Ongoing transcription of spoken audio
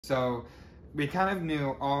So we kind of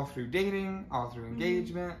knew all through dating, all through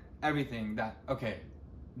engagement, everything that, okay,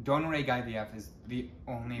 donor egg IVF is the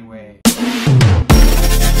only way.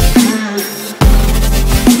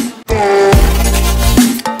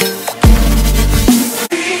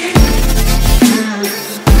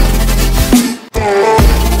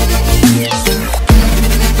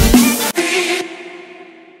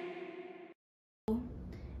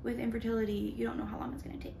 With infertility, you don't know how long it's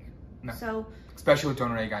going to take. No. So, especially with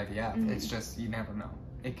donor egg IVF, it's just, you never know.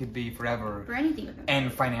 It could be forever. For anything with infertility.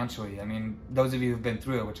 And financially, I mean, those of you who've been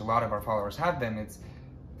through it, which a lot of our followers have been, it's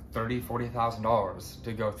 $30,000, $40,000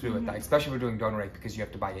 to go through with that, especially if we're doing donor egg because you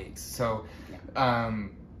have to buy eggs. So,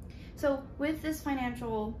 so with this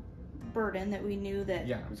financial burden that we knew that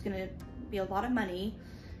was going to be a lot of money,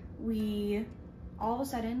 we all of a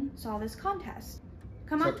sudden saw this contest.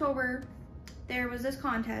 Come October, there was this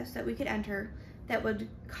contest that we could enter that would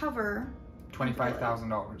cover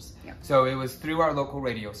 $25,000. Yeah. So it was through our local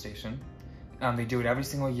radio station. They do it every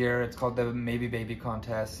single year. It's called the Maybe Baby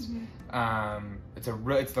Contest. It's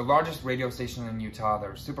the largest radio station in Utah.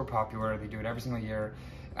 They're super popular. They do it every single year.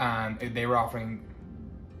 They were offering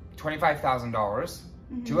 $25,000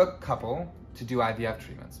 to a couple to do IVF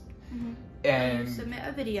treatments. And you submit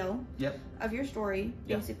a video of your story,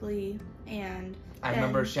 basically, and I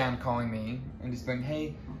remember Shan calling me and just being,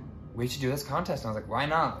 hey, we should do this contest. And I was like, why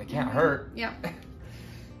not? It can't hurt. Yeah.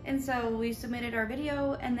 And so we submitted our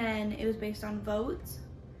video, and then it was based on votes.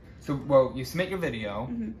 So, well, you submit your video,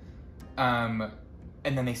 and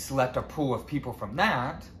then they select a pool of people from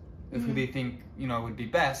that, of who they think, you know, would be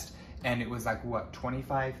best. And it was like, what,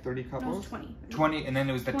 25, 30 couples? No, it was 20. 20, and then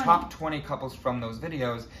it was the top 20 couples from those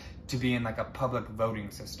videos to be in like a public voting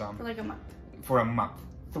system. For like a month. For a month.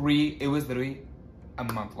 It was literally a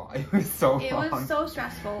month long. It was so long. It was so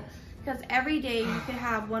stressful because every day you could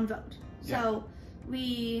have one vote. So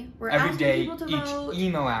we were asking people to vote. Each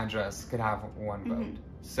email address could have one vote.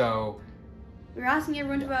 So we were asking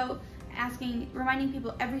everyone to vote, reminding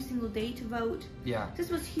people every single day to vote. Yeah. This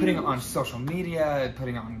was huge. Putting it on social media,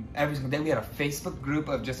 putting it on every single day. We had a Facebook group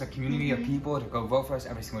of just a community of people to go vote for us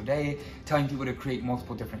every single day, telling people to create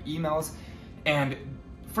multiple different emails. And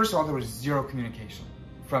first of all, there was zero communication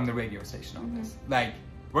from the radio station on this. Like,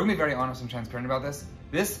 we're gonna be very honest and transparent about this.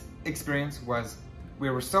 This experience we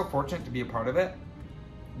were so fortunate to be a part of it.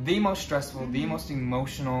 The most stressful, the most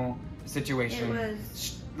emotional situation.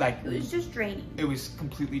 It was just draining. It was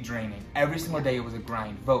completely draining. Every single day it was a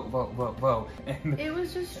grind. Vote, vote, vote, vote. And it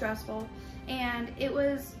was just stressful. And it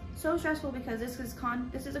was so stressful because this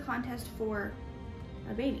is a contest for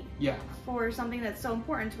a baby. Yeah. For something that's so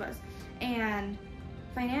important to us. And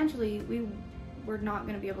financially, we were not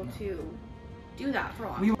going to be able to do that for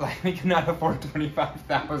long. We could not afford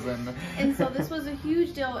 $25,000. And so this was a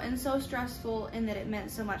huge deal and so stressful in that it meant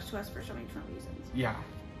so much to us for so many different reasons. Yeah.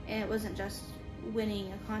 And it wasn't just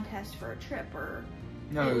winning a contest for a trip or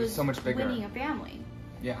it was so much bigger. Winning a family.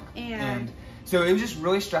 Yeah. And so it was just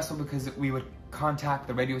really stressful because we would contact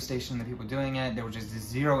the radio station, the people doing it. There was just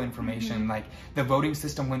zero information. Like, the voting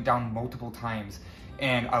system went down multiple times.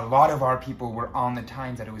 And a lot of our people were on the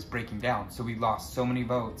times that it was breaking down. So we lost so many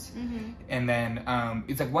votes. And then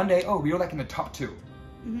it's like one day, we were like in the top 2.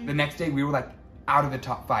 The next day we were like out of the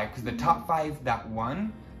top 5. Because the top 5 that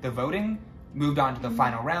won the voting moved on to the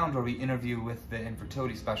final round where we interview with the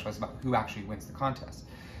infertility specialist about who actually wins the contest.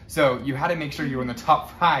 So you had to make sure you were in the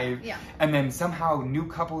top 5. Yeah. And then somehow new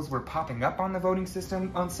couples were popping up on the voting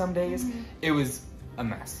system on some days. It was a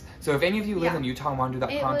mess. So if any of you live in Utah and want to do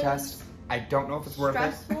that contest, I don't know if it's worth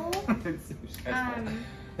it. It's so stressful.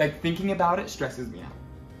 Like, thinking about it stresses me out.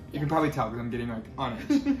 You can probably tell because I'm getting like on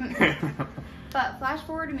it. But flash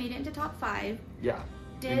forward, we made it into top 5. Yeah.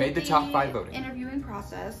 We made the top 5 voting. Interviewing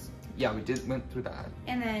process. Yeah, we went through that.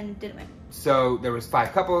 And then didn't win. So there was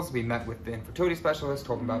 5 couples. We met with the infertility specialist,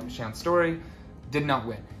 told them about Shan's story. Did not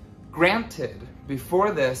win. Granted,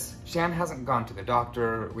 before this, Shan hasn't gone to the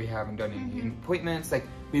doctor. We haven't done any appointments. Like,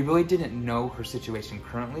 we really didn't know her situation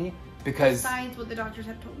currently. Because besides what the doctors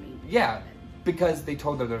have told me. Yeah, because they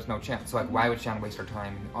told her there's no chance. So like, why would Shan waste her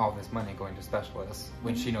time and all this money going to specialists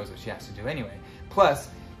when she knows what she has to do anyway? Plus,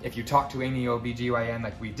 if you talk to any OBGYN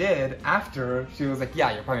like we did after, she was like,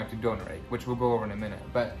 yeah, you're probably have to donor egg, which we'll go over in a minute.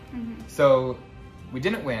 But so we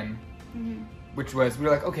didn't win, which was, we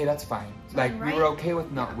were like, okay, that's fine. Like, we were okay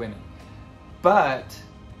with not winning. But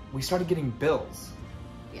we started getting bills.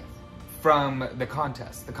 From the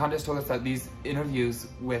contest. The contest told us that these interviews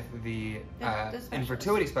with the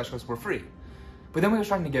infertility specialists were free. But then we were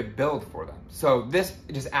starting to get billed for them. So this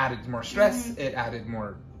just added more stress, it added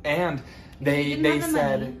more, and they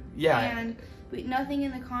said, and nothing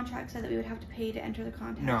in the contract said that we would have to pay to enter the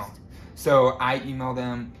contest. No. So I emailed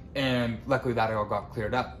them, and luckily that all got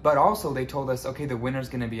cleared up. But also they told us, okay, the winner's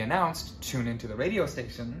going to be announced. Tune into the radio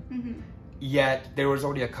station. Mm-hmm. Yet there was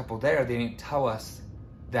already a couple there. They didn't tell us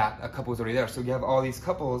that a couple was already there. So you have all these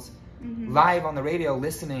couples live on the radio,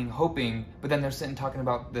 listening, hoping, but then they're sitting talking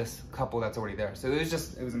about this couple that's already there. So it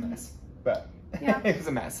was a mess. But yeah. It was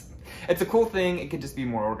a mess. It's a cool thing. It could just be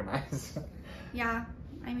more organized. Yeah.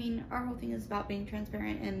 I mean, our whole thing is about being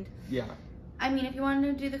transparent, and yeah. I mean, if you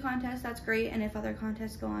wanted to do the contest, that's great, and if other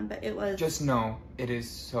contests go on, but it was... Just know, it is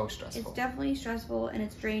so stressful. It's definitely stressful, and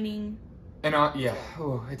it's draining. And yeah,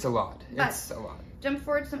 oh, it's a lot. But it's a lot. Jump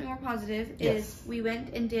forward to something more positive, is we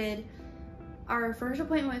went and did our first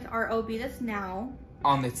appointment with our OB that's now.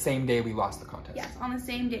 On the same day we lost the contest. Yes, on the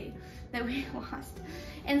same day that we lost.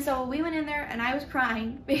 And so we went in there, and I was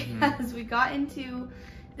crying because we got into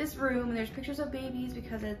this room, and there's pictures of babies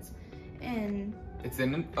because it's an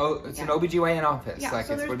OBGYN office. Yeah, like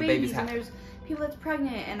so it's there's where the babies babies and there's people that's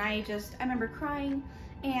pregnant, and I remember crying,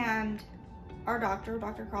 and our doctor,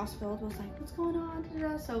 Dr. Crossfield, was like, what's going on?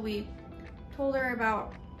 Da-da-da. So we told her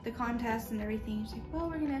about the contest and everything. She's like, well,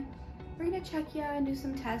 we're gonna check you and do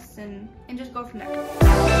some tests and just go from there.